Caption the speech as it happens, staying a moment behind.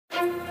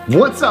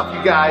What's up,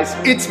 you guys?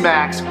 It's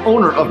Max,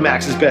 owner of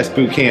Max's Best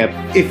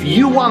Bootcamp. If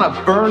you want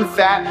to burn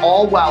fat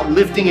all while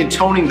lifting and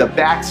toning the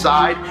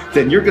backside,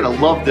 then you're going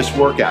to love this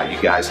workout,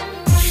 you guys.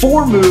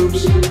 4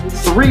 moves,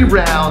 3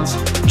 rounds,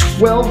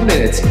 12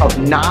 minutes of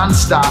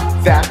non-stop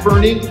fat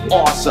burning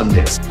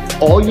awesomeness.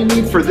 All you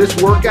need for this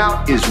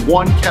workout is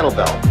 1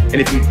 kettlebell. And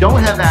if you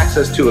don't have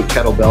access to a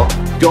kettlebell,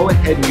 go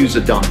ahead and use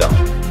a dumbbell.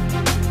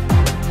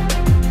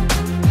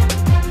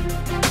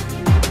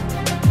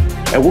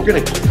 And we're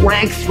gonna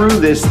crank through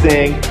this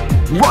thing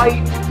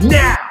right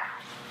now.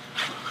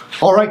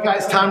 All right,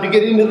 guys, time to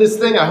get into this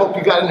thing. I hope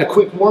you got in a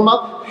quick warm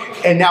up.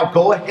 And now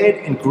go ahead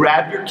and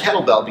grab your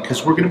kettlebell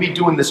because we're gonna be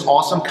doing this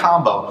awesome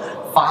combo.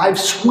 5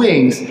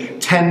 swings,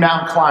 10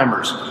 mountain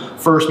climbers.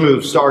 First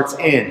move starts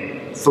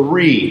in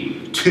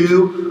 3,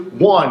 2,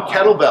 1.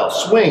 Kettlebell,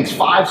 swings,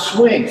 5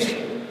 swings.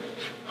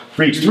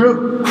 Reach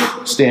through,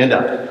 stand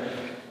up.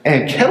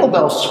 And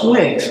kettlebell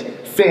swings,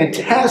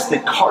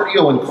 fantastic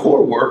cardio and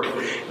core work,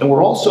 and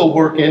we're also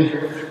working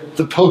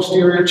the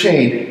posterior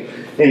chain,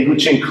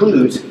 which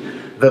includes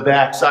the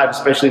back side,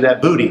 especially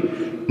that booty.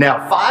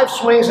 Now 5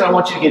 swings, and I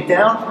want you to get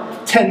down,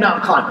 10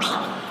 mountain climbers.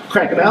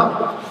 Crank them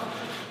out.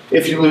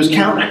 If you lose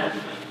count,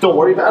 don't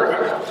worry about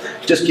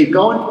it. Just keep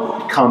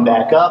going, come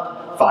back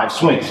up, 5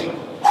 swings.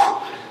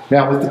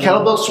 Now with the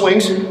kettlebell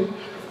swings,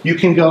 you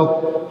can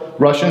go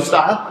Russian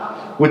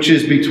style, which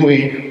is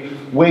between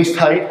waist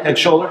height and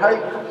shoulder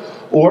height,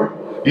 or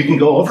you can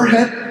go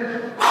overhead.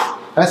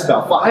 That's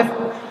about 5.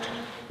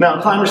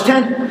 Mountain climbers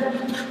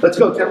 10. Let's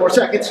go, 10 more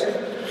seconds.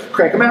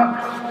 Crank them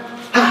out.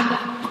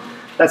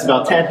 That's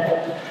about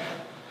 10.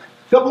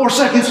 Couple more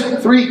seconds.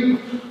 3,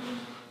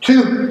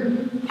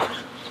 2,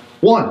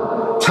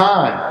 1.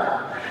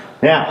 Time.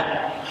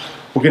 Now,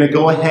 we're gonna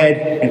go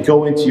ahead and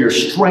go into your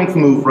strength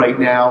move right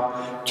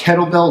now.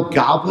 Kettlebell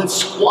goblet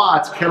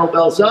squats.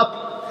 Kettlebells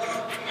up.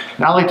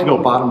 And I like to go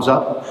bottoms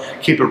up.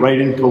 Keep it right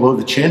in below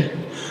the chin.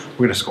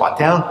 We're gonna squat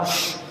down.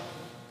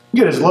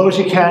 Get as low as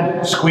you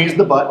can, squeeze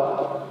the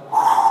butt.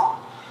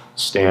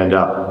 Stand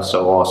up,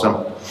 so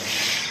awesome.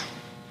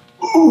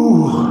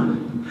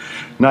 Ooh,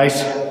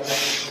 nice.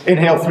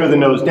 Inhale through the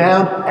nose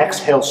down,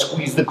 exhale,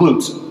 squeeze the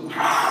glutes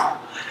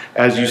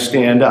as you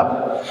stand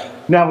up.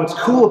 Now what's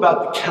cool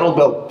about the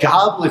kettlebell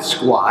goblet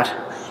squat,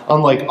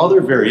 unlike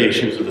other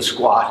variations of the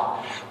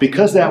squat,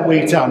 because that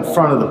weight's out in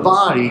front of the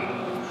body,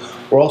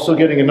 we're also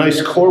getting a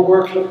nice core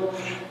work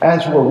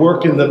as we're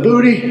working the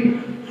booty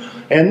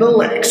and the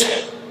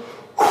legs.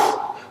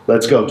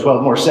 Let's go,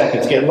 12 more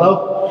seconds, get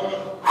low.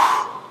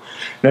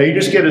 Now you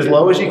just get as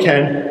low as you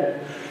can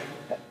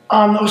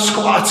on those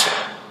squats.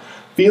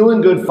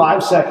 Feeling good,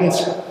 5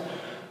 seconds.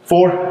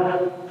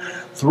 4,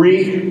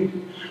 3,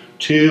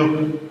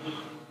 2,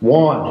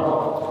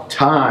 1.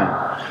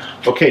 Time.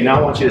 Okay, now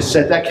I want you to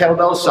set that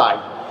kettlebell aside.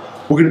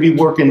 We're gonna be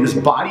working this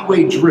body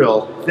weight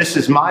drill. This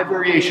is my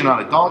variation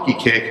on a donkey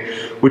kick,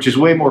 which is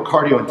way more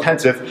cardio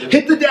intensive.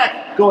 Hit the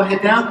deck, go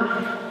ahead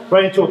down.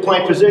 Right into a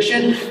plank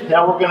position.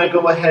 Now we're gonna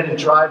go ahead and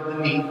drive the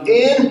knee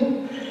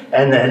in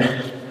and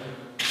then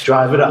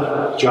drive it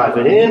up. Drive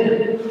it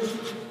in,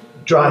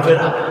 drive it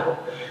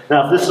up.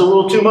 Now if this is a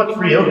little too much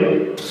for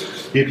you,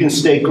 you can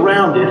stay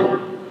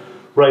grounded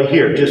right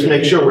here. Just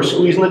make sure we're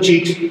squeezing the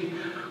cheeks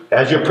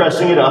as you're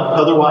pressing it up.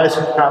 Otherwise,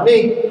 not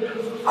me.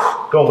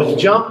 Going with the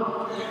jump.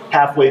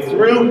 Halfway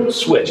through,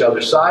 switch,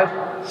 other side.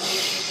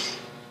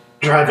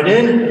 Drive it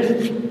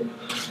in,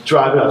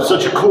 drive it up.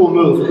 Such a cool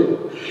move.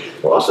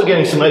 We're also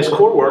getting some nice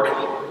core work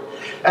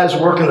as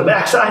we're working the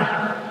backside.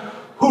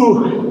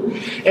 Whew.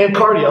 And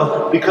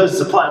cardio, because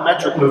it's a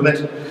plyometric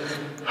movement.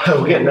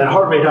 We're getting that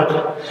heart rate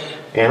up.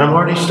 And I'm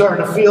already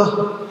starting to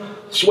feel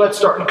sweat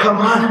starting to come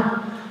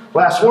on.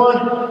 Last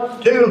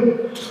 1,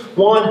 2,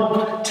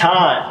 1,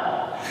 time.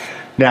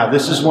 Now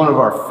this is one of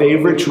our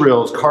favorite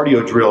drills,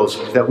 cardio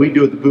drills, that we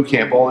do at the boot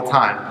camp all the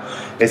time.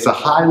 It's a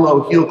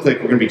high-low heel click.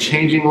 We're gonna be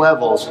changing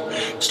levels.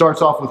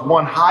 Starts off with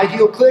 1 high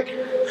heel click,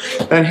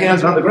 then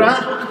hands on the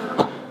ground.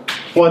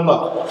 1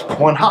 low,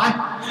 1 high,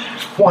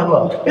 1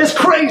 low. It's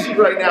crazy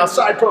right now,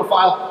 side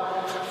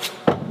profile.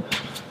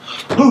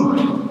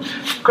 Ooh.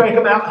 Crank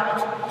them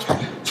out.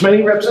 As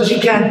many reps as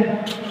you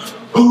can.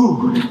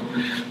 Ooh.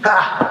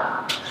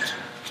 Ah.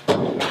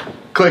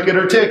 Click it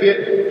or tick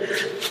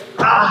it.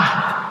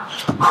 Ah.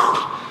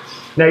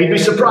 Now you'd be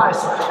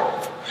surprised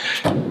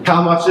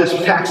how much this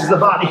taxes the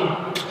body,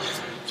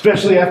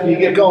 especially after you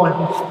get going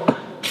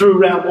through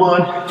round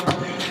 1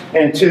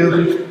 and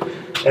 2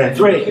 and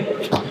 3.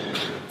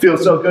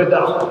 Feels so good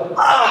though.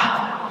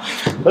 Ah,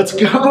 let's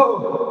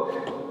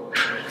go.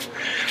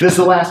 This is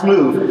the last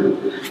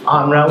move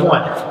on round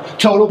 1.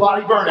 Total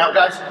body burnout,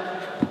 guys.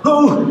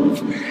 Ooh.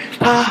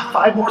 Ah,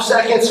 5 more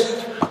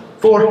seconds.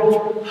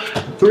 4,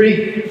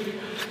 3,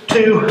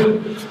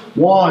 2,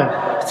 1.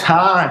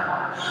 Time.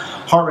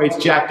 Heart rate's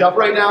jacked up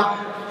right now.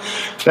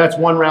 That's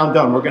 1 round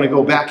done. We're gonna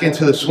go back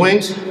into the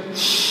swings.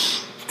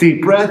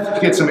 Deep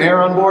breath, get some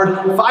air on board.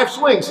 5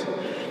 swings.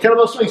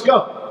 Kettlebell swings,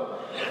 go.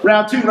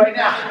 Round 2 right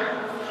now.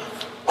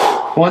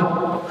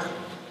 1,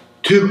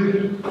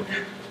 2,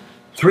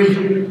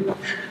 3,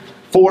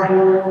 4,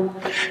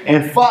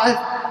 and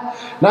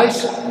 5.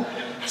 Nice.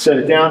 Set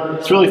it down.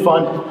 It's really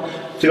fun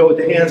to go with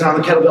the hands on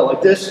the kettlebell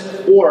like this,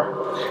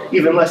 or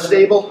even less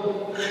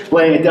stable,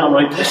 laying it down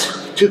like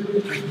this. 2,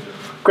 3.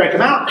 Crank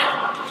them out.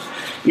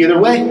 Either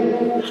way,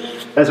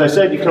 as I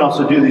said, you can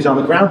also do these on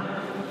the ground.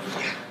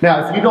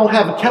 Now, if you don't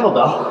have a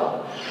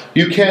kettlebell,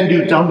 you can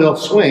do dumbbell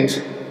swings.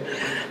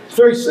 It's a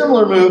very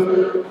similar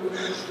move.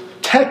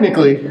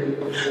 Technically,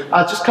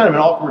 it's just kind of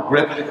an awkward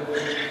grip.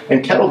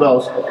 And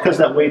kettlebells, because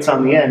that weight's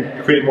on the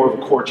end, create more of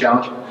a core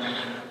challenge.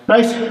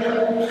 Nice.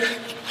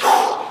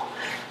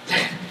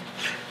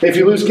 If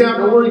you lose count,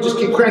 don't worry, just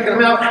keep cranking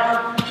them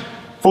out.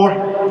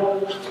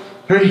 4,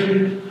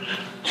 3,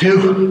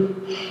 2,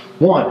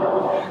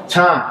 1.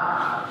 Time.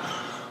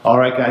 All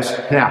right, guys.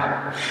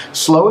 Now,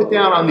 slow it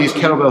down on these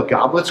kettlebell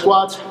goblet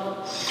squats.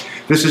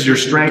 This is your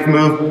strength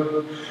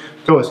move.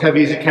 Go as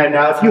heavy as you can.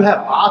 Now, if you have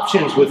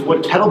options with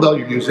what kettlebell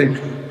you're using,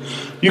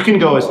 you can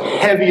go as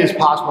heavy as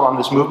possible on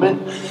this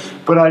movement,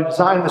 but I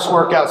designed this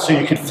workout so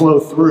you could flow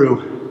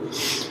through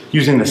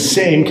using the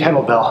same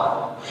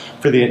kettlebell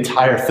for the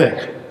entire thing.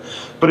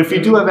 But if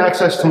you do have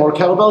access to more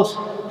kettlebells,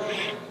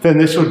 then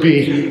this would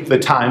be the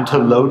time to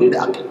load it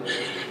up.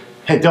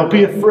 And don't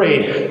be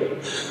afraid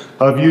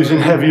of using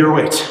heavier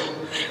weights.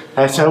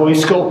 That's how we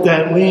sculpt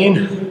that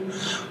lean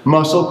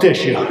muscle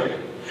tissue.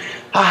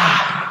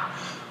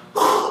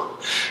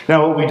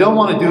 Now what we don't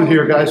want to do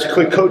here, guys,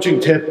 quick coaching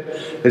tip,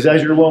 is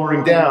as you're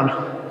lowering down,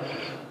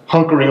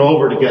 hunkering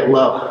over to get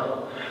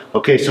low.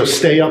 Okay, so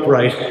stay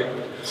upright.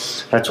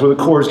 That's where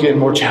the core is getting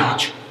more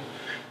challenge.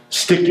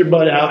 Stick your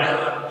butt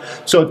out.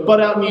 So it's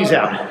butt out, knees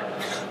out.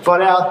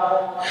 Butt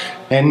out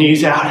and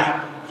knees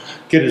out.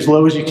 Get as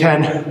low as you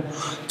can.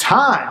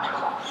 Time.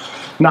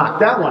 Knock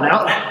that one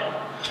out.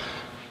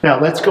 Now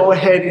let's go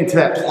ahead into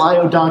that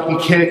plyo donkey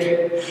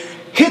kick.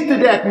 Hit the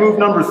deck, move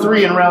number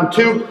 3 in round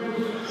 2.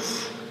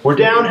 We're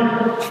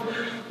down,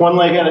 one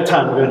leg at a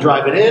time. We're gonna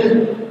drive it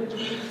in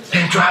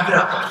and drive it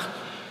up.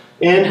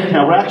 In,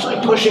 now we're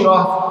actually pushing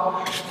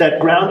off that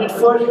grounded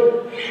foot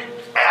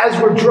as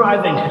we're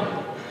driving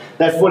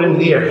that foot into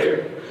the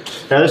air.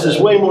 Now this is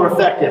way more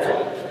effective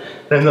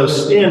than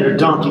those standard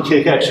donkey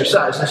kick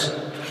exercises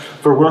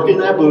for working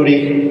that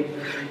booty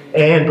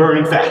and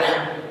burning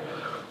fat.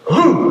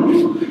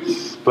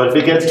 But if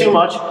it gets too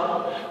much,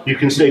 you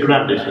can stay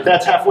grounded.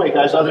 That's halfway,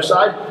 guys. Other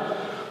side.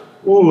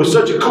 Ooh,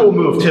 such a cool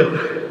move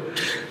too.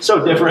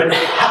 So different.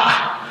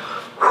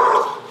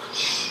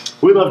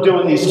 We love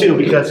doing these too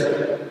because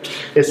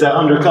it's that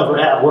undercover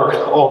ab work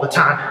all the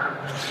time.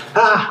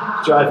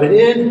 Drive it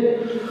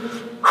in,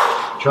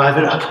 drive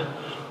it up.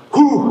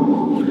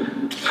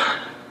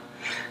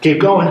 Keep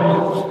going.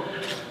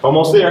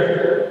 Almost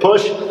there.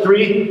 Push.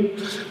 3,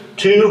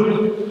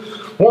 2,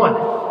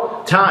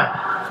 1. Time.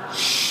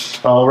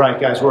 All right,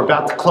 guys, we're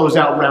about to close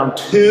out round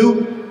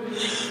 2.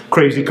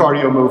 Crazy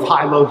cardio move,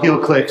 high-low heel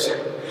clicks.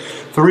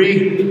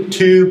 3,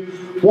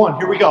 2, 1.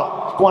 Here we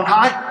go. 1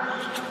 high,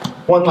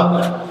 1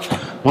 low.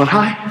 1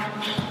 high,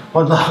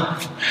 1 low.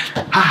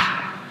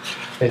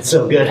 It's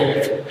so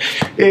good.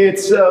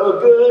 It's so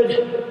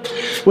good.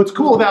 What's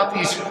cool about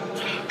these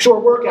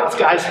short workouts,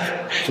 guys,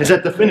 is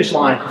that the finish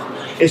line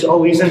is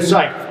always in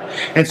sight.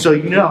 And so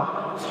you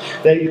know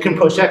that you can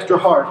push extra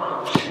hard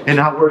and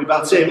not worry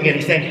about saving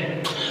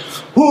anything.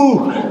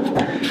 Woo!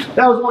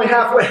 That was only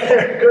halfway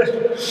there.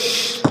 Good.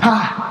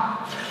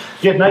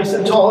 Get nice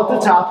and tall at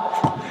the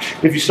top.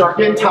 If you start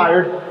getting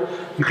tired,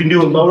 you can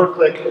do a lower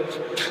click,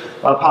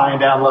 up high and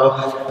down low.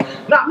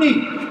 Not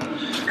me.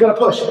 Gotta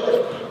push.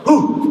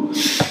 Woo!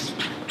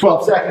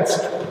 12 seconds.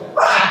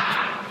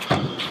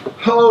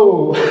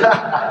 Oh,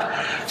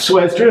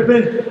 sweat's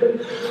dripping.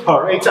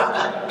 Heart rate's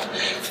up.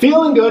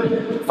 Feeling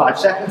good. 5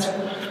 seconds.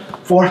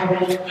 4,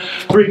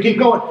 3, keep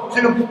going.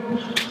 2,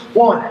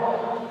 1.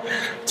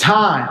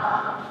 Time.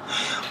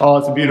 Oh,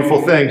 it's a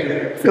beautiful thing.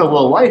 I feel a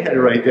little lightheaded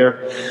right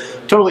there.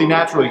 Totally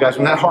natural, you guys,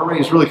 when that heart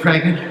rate is really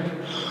cranking.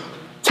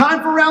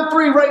 Time for round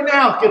 3 right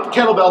now. Get the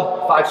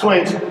kettlebell, 5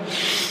 swings.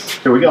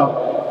 Here we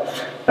go.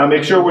 Now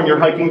make sure when you're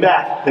hiking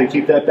back, that you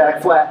keep that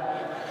back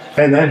flat,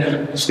 and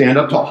then stand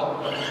up tall.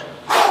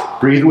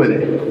 Breathe with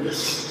it.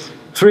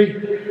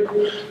 3,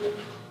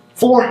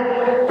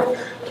 4,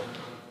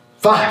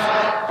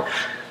 5.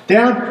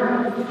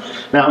 Down.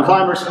 Mountain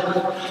climbers.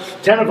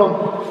 10 of them.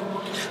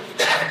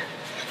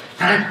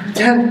 9,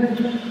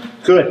 10.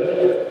 Good.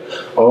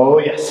 Oh,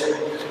 yes.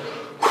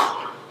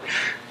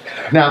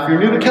 Now, if you're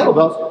new to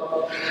kettlebells,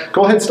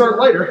 go ahead and start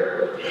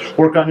lighter.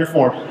 Work on your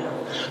form.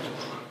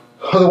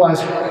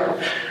 Otherwise,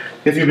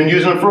 if you've been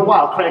using them for a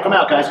while, crank them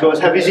out, guys. Go as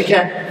heavy as you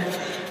can.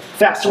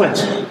 Fast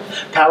swings.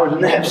 Power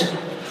in the hips.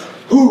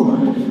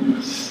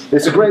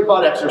 It's a great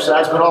butt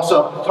exercise, but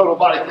also total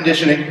body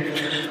conditioning.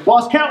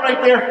 Lost count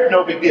right there,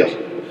 no big deal.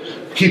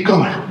 Keep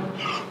going.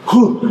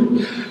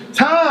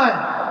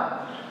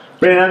 Time.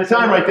 Ran out of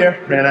time right there.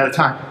 Ran out of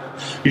time.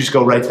 You just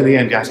go right to the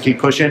end, guys. Keep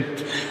pushing.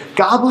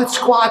 Goblet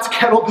squats,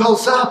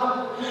 kettlebells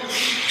up.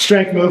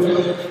 Strength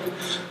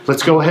move.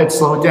 Let's go ahead,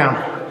 slow it down.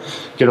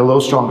 Get a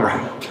little stronger.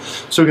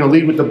 So we're gonna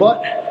lead with the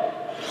butt.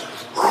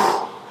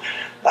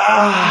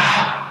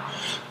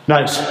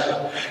 Nice.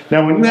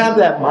 Now when you have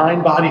that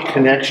mind-body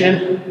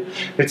connection,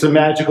 it's a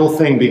magical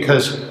thing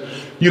because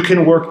you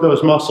can work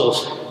those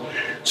muscles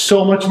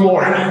so much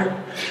more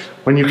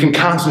when you can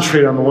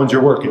concentrate on the ones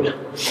you're working.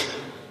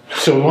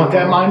 So we want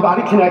that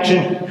mind-body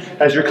connection.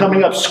 As you're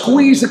coming up,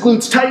 squeeze the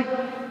glutes tight.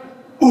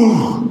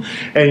 Ooh,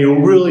 and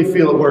you'll really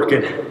feel it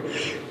working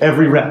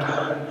every rep.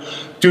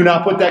 Do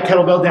not put that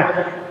kettlebell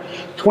down.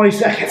 20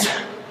 seconds.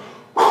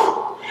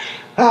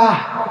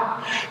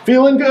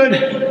 Feeling good.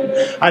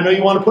 I know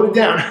you want to put it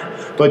down,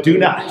 but do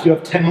not. You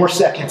have 10 more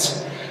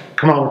seconds.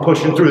 Come on, we're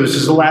pushing through. This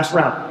is the last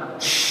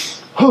round.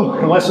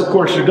 Unless, of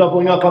course, you're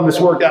doubling up on this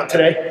workout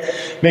today,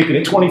 making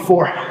it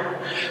 24.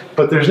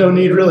 But there's no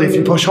need really. If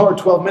you push hard,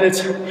 12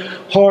 minutes,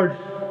 hard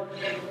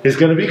is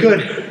going to be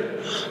good.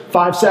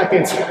 5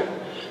 seconds.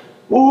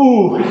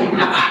 Ooh.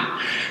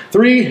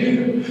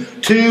 3,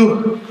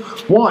 2,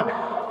 1.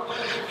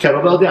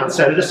 Kettlebell down,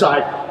 set it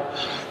aside.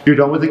 You're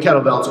done with the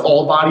kettlebell. It's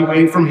all body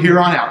weight from here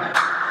on out.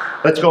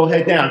 Let's go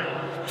head down.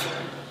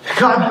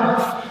 Come.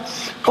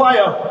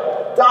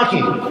 Plyo.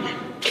 Donkey.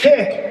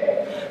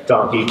 Kick.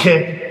 Donkey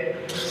kick.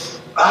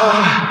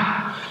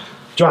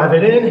 Drive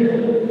it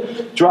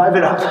in. Drive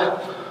it up.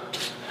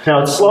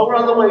 Now it's slower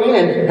on the way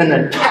in and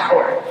then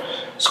power.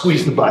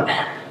 Squeeze the butt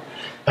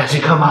as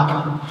you come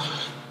up.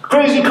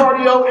 Crazy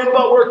cardio and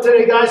butt work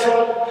today, guys.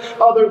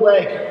 Other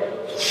leg.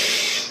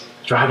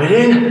 Drive it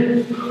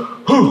in.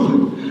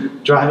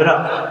 Drive it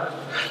up.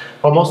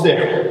 Almost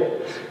there.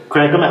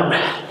 Crank them out.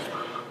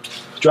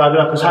 Drive it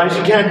up as high as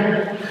you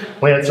can.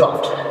 Land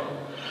soft.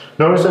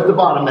 Notice at the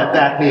bottom that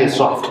back knee is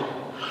soft.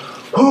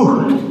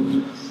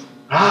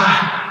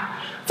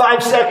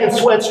 5 seconds,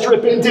 sweat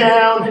dripping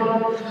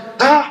down.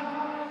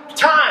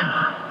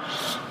 Time.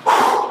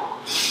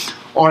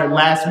 All right,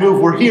 last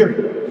move. We're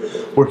here.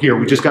 We're here.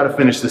 We just got to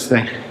finish this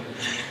thing.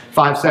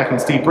 5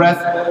 seconds. Deep breath.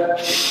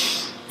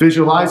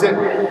 Visualize it.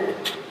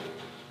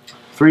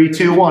 3,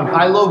 2, 1.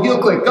 High, low, heel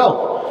click.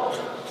 Go.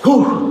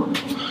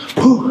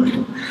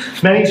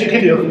 Many as you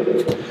can do.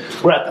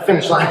 We're at the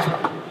finish line.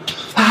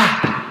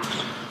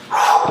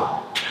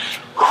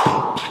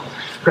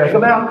 Crank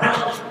them out.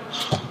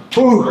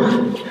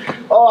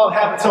 Oh, I'm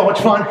having so much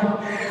fun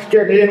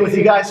getting it in with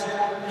you guys.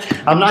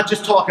 I'm not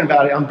just talking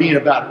about it, I'm being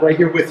about it right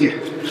here with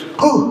you.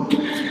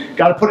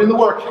 Got to put in the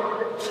work.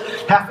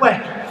 Halfway.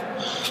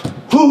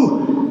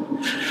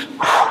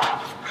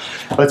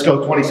 Let's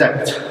go, 20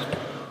 seconds.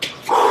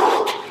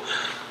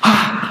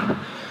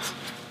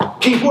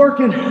 Keep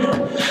working.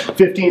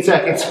 15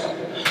 seconds.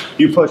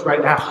 You push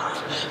right now.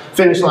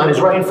 Finish line is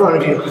right in front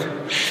of you.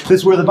 This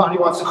is where the body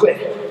wants to quit,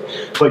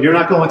 but you're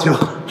not going to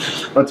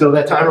until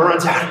that timer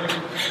runs out.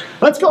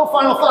 Let's go,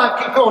 final 5,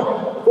 keep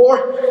going.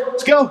 4,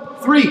 let's go.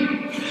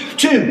 3,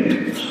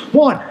 2,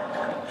 1.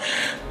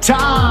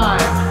 Time.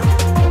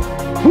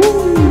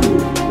 Woo!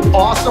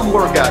 Awesome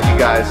workout, you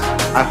guys.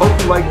 I hope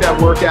you liked that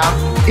workout.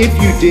 If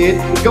you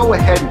did, go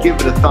ahead and give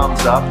it a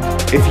thumbs up.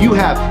 If you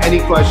have any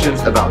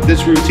questions about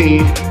this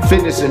routine,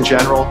 fitness in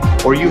general,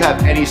 or you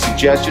have any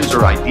suggestions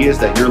or ideas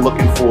that you're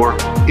looking for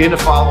in a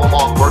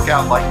follow-along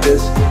workout like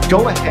this,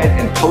 go ahead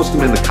and post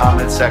them in the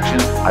comments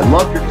section. I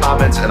love your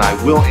comments and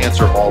I will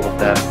answer all of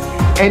them.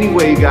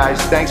 Anyway, you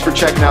guys, thanks for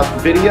checking out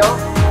the video.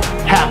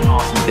 Have an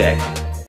awesome day.